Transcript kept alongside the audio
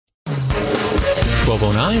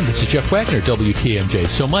12:09. This is Jeff Wagner, WTMJ.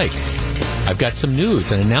 So, Mike, I've got some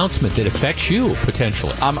news, an announcement that affects you,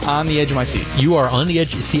 potentially. I'm on the edge of my seat. You are on the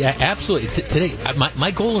edge. See, absolutely. Today,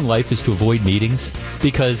 my goal in life is to avoid meetings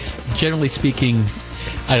because, generally speaking,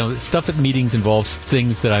 I know stuff at meetings involves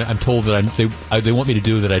things that I'm told that they want me to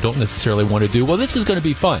do that I don't necessarily want to do. Well, this is going to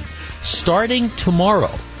be fun. Starting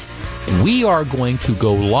tomorrow, we are going to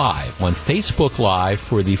go live on Facebook Live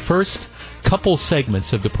for the first couple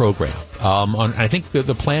segments of the program. I think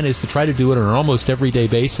the plan is to try to do it on an almost everyday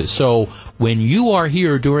basis. So when you are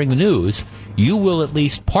here during the news, you will at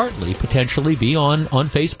least partly, potentially, be on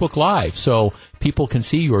Facebook Live. So people can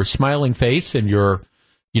see your smiling face and your,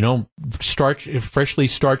 freshly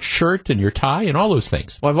starched shirt and your tie and all those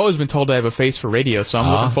things. Well, I've always been told I have a face for radio, so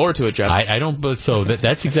I'm looking forward to it, Jeff. I don't, so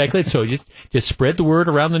that's exactly it. So just spread the word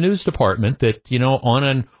around the news department that, on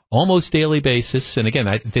an almost daily basis, and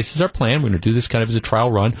again, this is our plan. We're going to do this kind of as a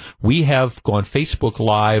trial run. We have gone Facebook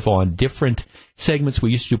Live on different segments.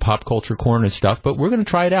 We used to do Pop Culture Corner and stuff, but we're going to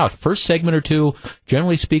try it out. First segment or two,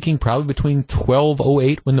 generally speaking, probably between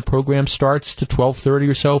 12:08 when the program starts to 12:30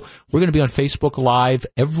 or so. We're going to be on Facebook Live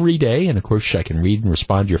every day, and of course, I can read and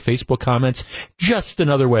respond to your Facebook comments. Just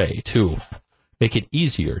another way to make it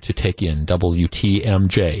easier to take in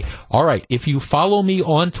WTMJ. All right, if you follow me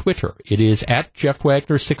on Twitter, it is at Jeff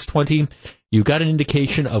Wagner 620. You got an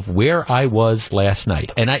indication of where I was last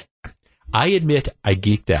night. And I admit I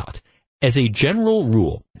geeked out. As a general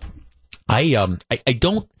rule, I don't,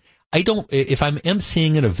 if I'm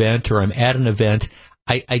emceeing an event or I'm at an event,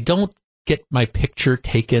 I don't get my picture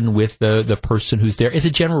taken with the person who's there as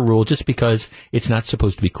a general rule, just because it's not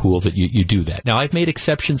supposed to be cool that you do that. Now, I've made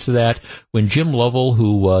exceptions to that. When Jim Lovell,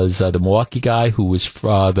 who was the Milwaukee guy who was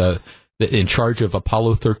in charge of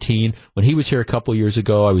Apollo 13, when he was here a couple years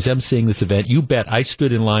ago, I was emceeing this event. You bet I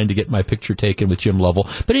stood in line to get my picture taken with Jim Lovell.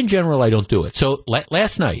 But in general, I don't do it. So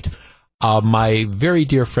last night, my very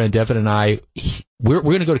dear friend Evan and I, we're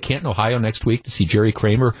going to go to Canton, Ohio next week to see Jerry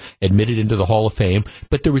Kramer admitted into the Hall of Fame.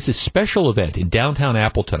 But there was this special event in downtown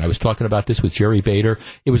Appleton. I was talking about this with Jerry Bader.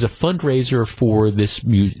 It was a fundraiser for this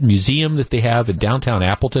museum that they have in downtown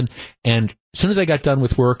Appleton. And as soon as I got done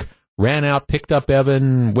with work, ran out, picked up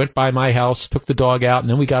Evan, went by my house, took the dog out, and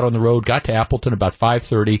then we got on the road, got to Appleton about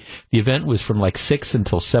 5:30. The event was from like 6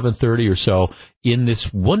 until 7:30 or so in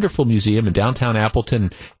this wonderful museum in downtown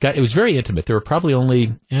Appleton. It was very intimate. There were probably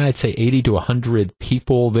only, I'd say, 80 to 100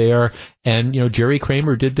 people there. And, Jerry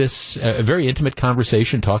Kramer did this a very intimate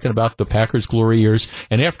conversation talking about the Packers' glory years.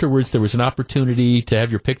 And afterwards, there was an opportunity to have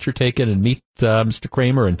your picture taken and meet Mr.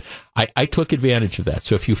 Kramer. And I took advantage of that.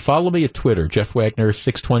 So if you follow me at Twitter, Jeff Wagner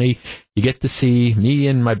 620, you get to see me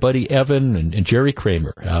and my buddy Evan and Jerry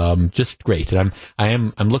Kramer. Just great. And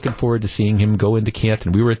I'm looking forward to seeing him go into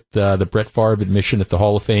Canton. We were at the Brett Favre admission at the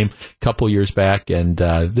Hall of Fame a couple years back, and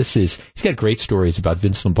he's got great stories about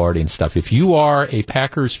Vince Lombardi and stuff. If you are a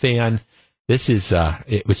Packers fan,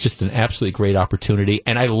 it was just an absolutely great opportunity.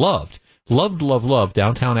 And I loved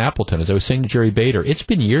downtown Appleton. As I was saying to Jerry Bader, it's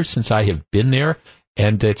been years since I have been there,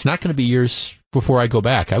 and it's not going to be years before I go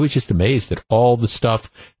back. I was just amazed at all the stuff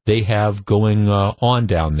they have going on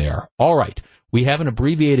down there. All right. We have an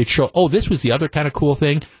abbreviated show. Oh, this was the other kind of cool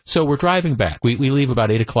thing. So we're driving back. We leave about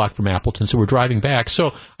 8 o'clock from Appleton, so we're driving back.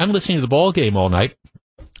 So I'm listening to the ball game all night.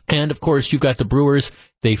 And, of course, you've got the Brewers.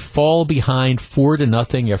 They fall behind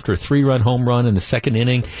 4-0 after a 3-run home run in the second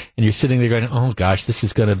inning. And you're sitting there going, oh, gosh, this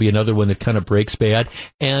is going to be another one that kind of breaks bad.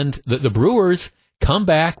 And the Brewers come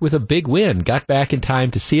back with a big win. Got back in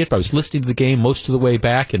time to see it. I was listening to the game most of the way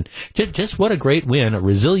back. And just what a great win. A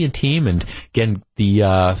resilient team. And, again,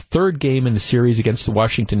 the third game in the series against the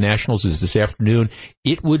Washington Nationals is this afternoon.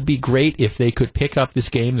 It would be great if they could pick up this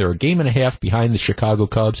game. They're a game and a half behind the Chicago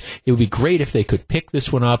Cubs. It would be great if they could pick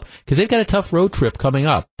this one up because they've got a tough road trip coming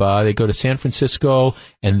up. They go to San Francisco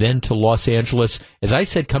and then to Los Angeles. As I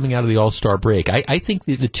said, coming out of the All-Star break, I think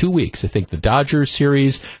the 2 weeks, I think the Dodgers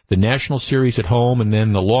series, the National series at home, and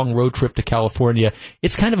then the long road trip to California,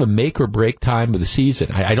 it's kind of a make or break time of the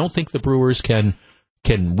season. I don't think the Brewers can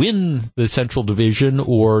win the Central Division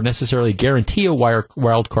or necessarily guarantee a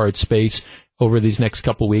wild card space over these next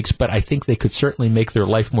couple weeks, but I think they could certainly make their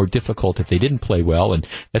life more difficult if they didn't play well, and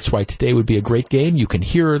that's why today would be a great game. You can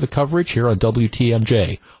hear the coverage here on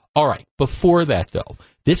WTMJ. All right, before that, though,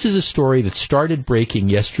 this is a story that started breaking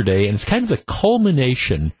yesterday, and it's kind of the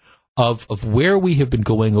culmination of where we have been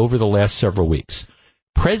going over the last several weeks.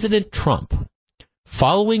 President Trump,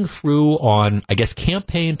 following through on,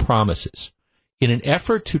 campaign promises, in an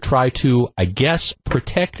effort to try to,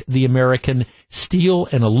 protect the American steel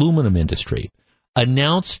and aluminum industry,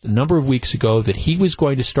 announced a number of weeks ago that he was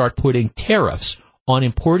going to start putting tariffs on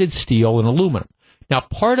imported steel and aluminum. Now,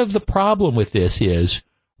 part of the problem with this is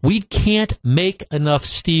we can't make enough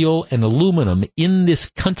steel and aluminum in this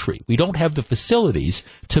country. We don't have the facilities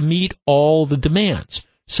to meet all the demands.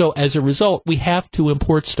 So as a result, we have to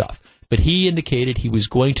import stuff. But he indicated he was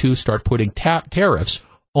going to start putting tariffs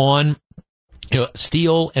on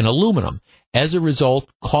steel and aluminum. As a result,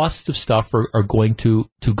 costs of stuff are going to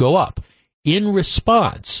go up. In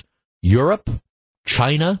response, Europe,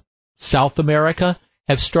 China, South America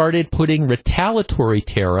have started putting retaliatory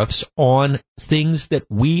tariffs on things that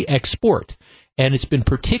we export. And it's been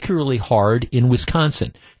particularly hard in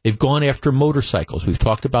Wisconsin. They've gone after motorcycles. We've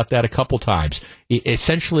talked about that a couple times.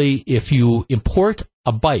 Essentially, if you import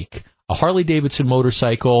a bike, a Harley-Davidson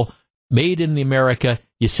motorcycle made in America,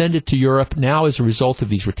 you send it to Europe. Now, as a result of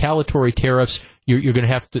these retaliatory tariffs, you're going to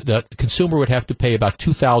have to, the consumer would have to pay about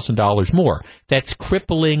 $2,000 more. That's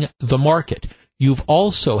crippling the market. You've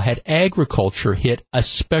also had agriculture hit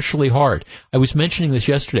especially hard. I was mentioning this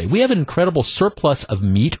yesterday. We have an incredible surplus of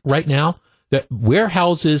meat right now. The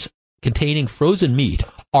warehouses containing frozen meat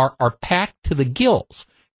are packed to the gills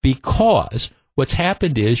because what's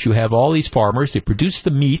happened is you have all these farmers, they produce the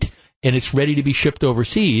meat, and it's ready to be shipped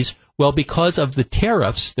overseas. Well, because of the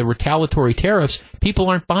tariffs, the retaliatory tariffs, people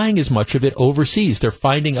aren't buying as much of it overseas. They're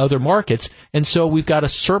finding other markets, and so we've got a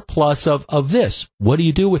surplus of this. What do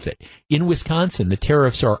you do with it? In Wisconsin, the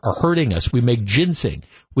tariffs are hurting us. We make ginseng.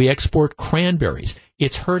 We export cranberries.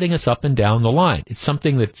 It's hurting us up and down the line. It's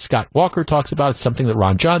something that Scott Walker talks about. It's something that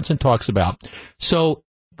Ron Johnson talks about. So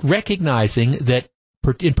recognizing that,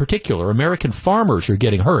 in particular, American farmers are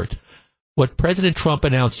getting hurt, what President Trump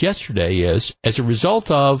announced yesterday is, as a result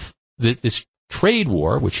of this trade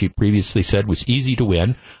war, which he previously said was easy to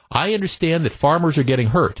win, I understand that farmers are getting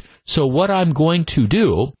hurt. So what I'm going to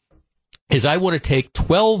do is I want to take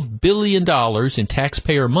 $12 billion in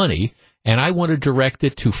taxpayer money, and I want to direct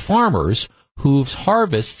it to farmers whose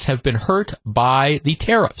harvests have been hurt by the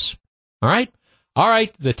tariffs. All right,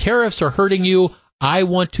 the tariffs are hurting you. I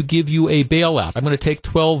want to give you a bailout. I'm going to take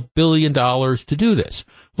 $12 billion to do this.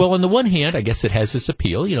 Well, on the one hand, I guess it has this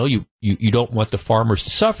appeal. You don't want the farmers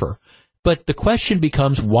to suffer. But the question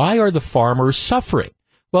becomes, why are the farmers suffering?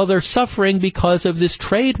 Well, they're suffering because of this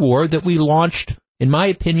trade war that we launched, in my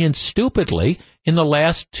opinion, stupidly in the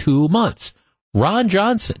last 2 months. Ron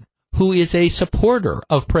Johnson, who is a supporter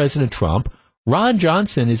of President Trump, Ron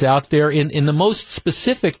Johnson is out there in the most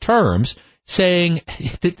specific terms saying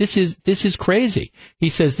that this is crazy. He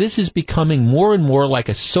says this is becoming more and more like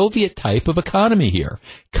a Soviet type of economy here.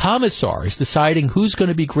 Commissars deciding who's going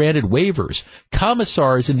to be granted waivers.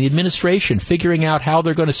 Commissars in the administration figuring out how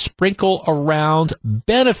they're going to sprinkle around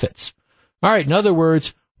benefits. All right, in other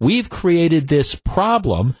words, we've created this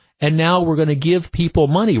problem, and now we're going to give people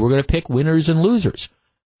money. We're going to pick winners and losers.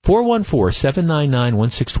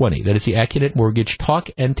 414-799-1620. That is the Acunet Mortgage talk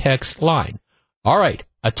and text line. All right.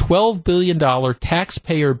 A $12 billion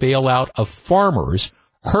taxpayer bailout of farmers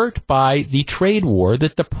hurt by the trade war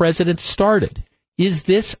that the president started. Is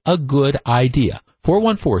this a good idea?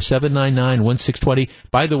 414-799-1620.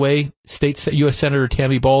 By the way, U.S. Senator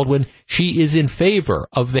Tammy Baldwin, she is in favor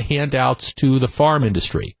of the handouts to the farm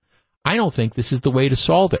industry. I don't think this is the way to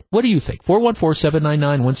solve it. What do you think?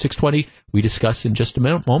 414-799-1620. We discuss in just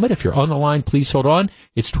a moment. If you're on the line, please hold on.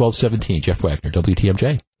 It's 1217. Jeff Wagner,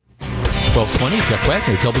 WTMJ. 1220, Jeff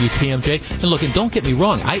Wagner, WTMJ. And look, and don't get me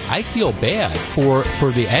wrong, I feel bad for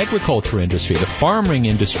the agriculture industry, the farming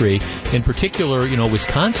industry, in particular,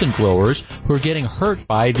 Wisconsin growers who are getting hurt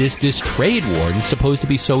by this trade war that's supposed to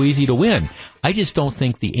be so easy to win. I just don't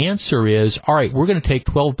think the answer is, all right, we're going to take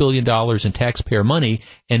 $12 billion in taxpayer money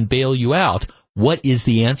and bail you out. What is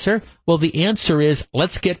the answer? Well, the answer is,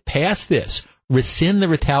 let's get past this. Rescind the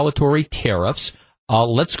retaliatory tariffs.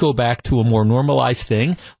 Let's go back to a more normalized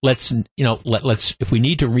thing. Let's if we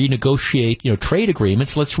need to renegotiate, trade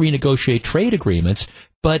agreements, let's renegotiate trade agreements.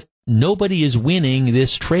 But nobody is winning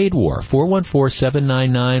this trade war.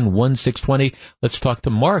 414-799-1620. Let's talk to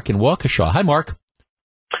Mark in Waukesha. Hi, Mark.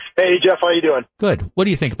 Hey, Jeff. How you doing? Good. What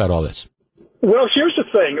do you think about all this? Well, here's the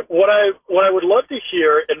thing. What I would love to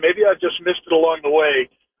hear, and maybe I just missed it along the way,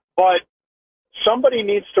 but somebody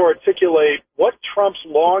needs to articulate what Trump's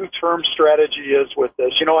long-term strategy is with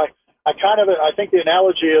this. I think the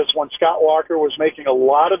analogy is when Scott Walker was making a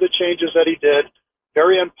lot of the changes that he did,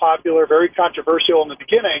 very unpopular, very controversial in the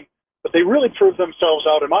beginning, but they really proved themselves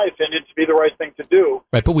out, in my opinion, to be the right thing to do.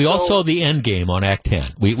 Right, but we all saw the end game on Act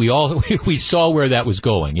 10. We saw where that was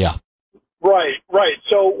going, yeah. Right.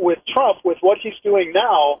 So with Trump, with what he's doing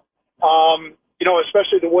now,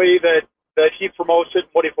 especially the way that he promotes it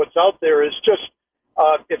and what he puts out there is just,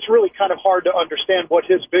 it's really kind of hard to understand what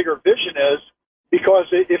his bigger vision is, because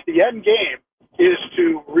if the end game is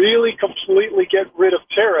to really completely get rid of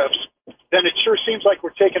tariffs, then it sure seems like we're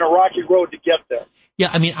taking a rocky road to get there. Yeah,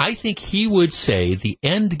 I mean, I think he would say the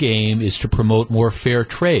end game is to promote more fair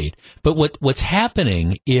trade. But what's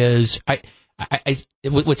happening is,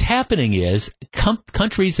 what's happening is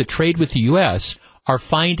countries that trade with the U.S. are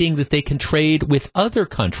finding that they can trade with other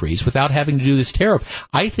countries without having to do this tariff.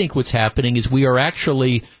 I think what's happening is we are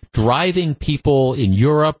actually driving people in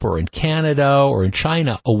Europe or in Canada or in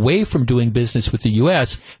China away from doing business with the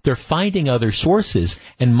U.S. They're finding other sources.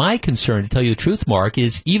 And my concern, to tell you the truth, Mark,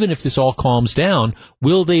 is even if this all calms down,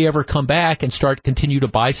 will they ever come back and continue to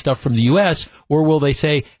buy stuff from the U.S., or will they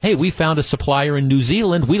say, hey, we found a supplier in New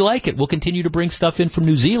Zealand, we like it, we'll continue to bring stuff in from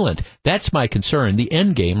New Zealand? That's my concern, the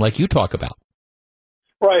end game, like you talk about.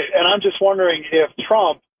 Right, and I'm just wondering if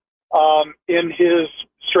Trump, in his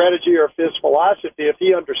strategy or his philosophy, if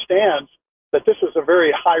he understands that this is a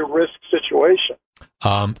very high-risk situation.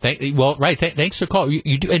 Thanks for calling.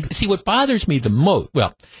 You do, and see, what bothers me the most,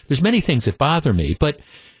 well, there's many things that bother me, but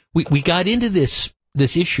we got into this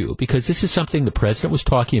issue because this is something the president was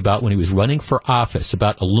talking about when he was running for office,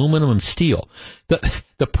 about aluminum and steel.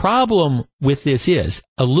 The problem with this is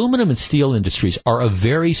aluminum and steel industries are a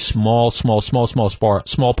very small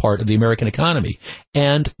part of the American economy.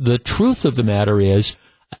 And the truth of the matter is,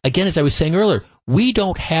 again, as I was saying earlier, we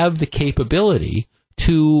don't have the capability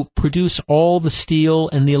to produce all the steel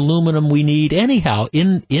and the aluminum we need anyhow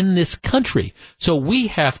in this country. So we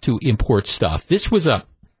have to import stuff. This was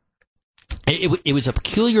it was a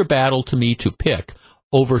peculiar battle to me to pick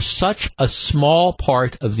over such a small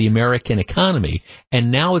part of the American economy,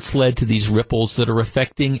 and now it's led to these ripples that are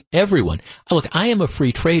affecting everyone. Look, I am a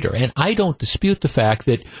free trader, and I don't dispute the fact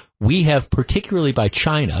that we have, particularly by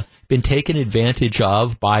China, been taken advantage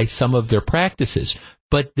of by some of their practices.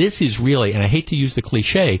 But this is really, and I hate to use the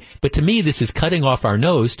cliche, but to me this is cutting off our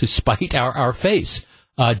nose to spite our face.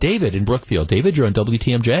 David in Brookfield. David, you're on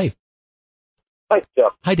WTMJ. Hi,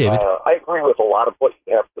 Jeff. Hi, David. I agree with a lot of what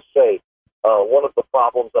you have to say. One of the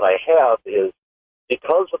problems that I have is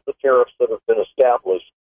because of the tariffs that have been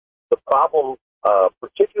established, the problem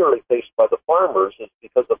particularly faced by the farmers is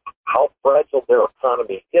because of how fragile their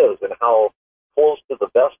economy is and how close to the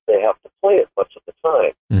vest they have to play it much of the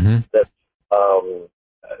time. Mm-hmm. That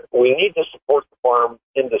we need to support the farm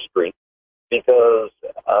industry because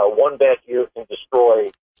one bad year can destroy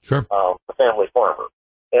a family farmer.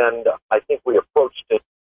 And I think we approached it,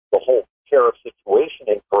 the whole tariff situation,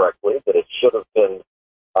 incorrectly, that it should have been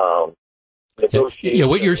negotiated. Yeah,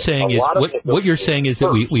 what you're saying is what you're saying is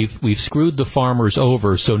that we've screwed the farmers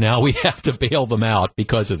over, so now we have to bail them out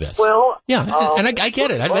because of this. Well, yeah, and I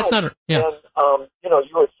get it. That's not yeah. And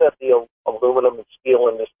you had said the aluminum and steel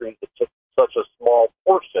industry is such a small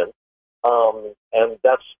portion, and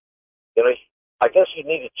that's I guess you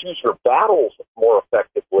need to choose your battles more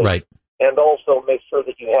effectively, right? And also make sure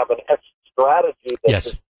that you have an exit strategy that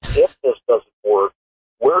if this doesn't work,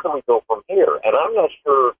 where do we go from here? And I'm not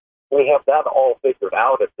sure we have that all figured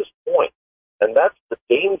out at this point. And that's the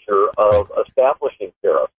danger of establishing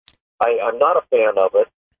tariffs. I'm not a fan of it.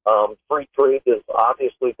 Free trade is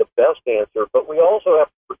obviously the best answer, but we also have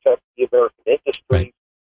to protect the American industry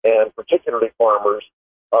and particularly farmers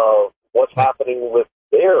of what's happening with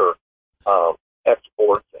their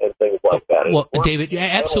exports and things like that. Well, David,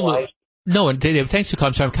 absolutely. No, and Dave, thanks for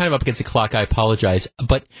calling. So I'm kind of up against the clock. I apologize.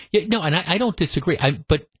 But, and I don't disagree.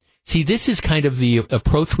 But, see, this is kind of the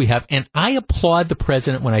approach we have, and I applaud the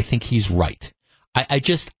president when I think he's right. I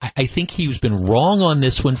think he's been wrong on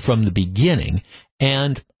this one from the beginning,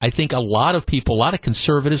 and I think a lot of people, a lot of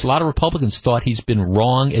conservatives, a lot of Republicans thought he's been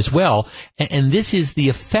wrong as well, and this is the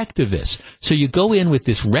effect of this. So you go in with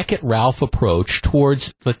this Wreck-It Ralph approach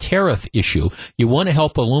towards the tariff issue. You want to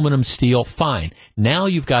help aluminum, steel, fine. Now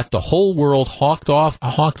you've got the whole world hawked off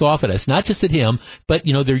at us, not just at him, but,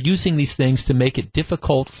 they're using these things to make it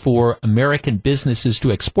difficult for American businesses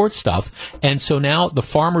to export stuff, and so now the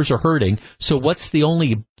farmers are hurting. So what's the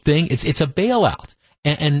only thing? It's a bailout.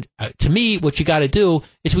 And to me, what you got to do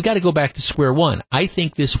is we got to go back to square one. I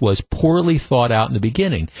think this was poorly thought out in the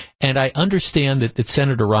beginning, and I understand that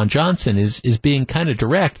Senator Ron Johnson is being kind of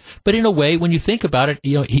direct, but in a way, when you think about it,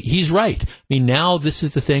 he's right. I mean, now this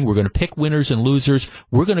is the thing. We're going to pick winners and losers.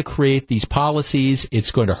 We're going to create these policies.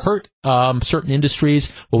 It's going to hurt certain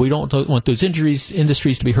industries. Well, we don't want those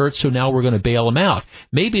industries to be hurt, so now we're going to bail them out.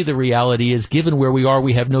 Maybe the reality is, given where we are,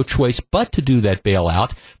 we have no choice but to do that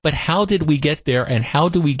bailout. But how did we get there, and how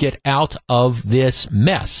do we get out of this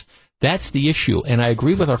mess? That's the issue. And I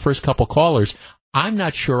agree with our first couple callers. I'm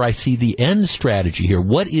not sure I see the end strategy here.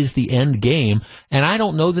 What is the end game? And I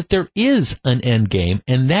don't know that there is an end game,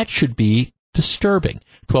 and that should be disturbing.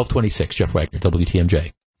 1226, Jeff Wagner,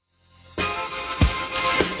 WTMJ.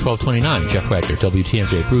 1229, Jeff Wagner,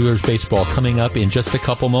 WTMJ. Brewers baseball coming up in just a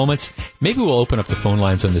couple moments. Maybe we'll open up the phone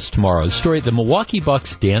lines on this tomorrow. The story, the Milwaukee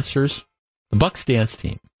Bucks dancers, the Bucks dance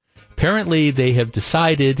team. Apparently they have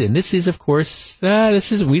decided, and this is, of course,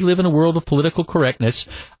 we live in a world of political correctness.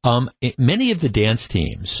 Many of the dance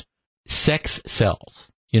teams, sex sells,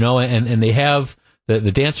 and they have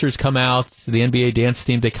the dancers come out, the NBA dance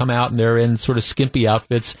team, they come out and they're in sort of skimpy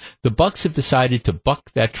outfits. The Bucks have decided to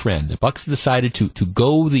buck that trend. The Bucks have decided to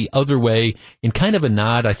go the other way in kind of a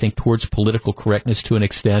nod, I think, towards political correctness to an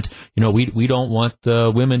extent. We don't want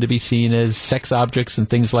women to be seen as sex objects and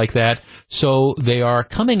things like that. So they are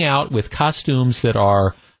coming out with costumes that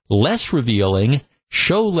are less revealing,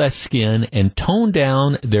 show less skin, and tone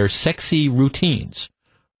down their sexy routines,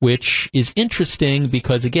 which is interesting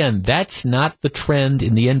because, again, that's not the trend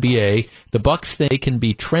in the NBA. The Bucks think they can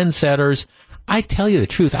be trendsetters. I tell you the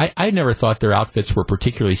truth, I never thought their outfits were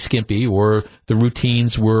particularly skimpy or the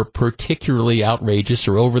routines were particularly outrageous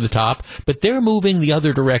or over the top, but they're moving the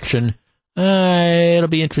other direction. It'll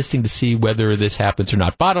be interesting to see whether this happens or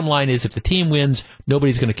not. Bottom line is, if the team wins,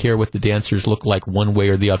 nobody's going to care what the dancers look like one way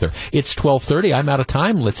or the other. It's 12:30. I'm out of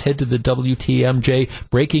time. Let's head to the WTMJ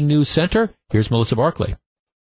Breaking News Center. Here's Melissa Barkley.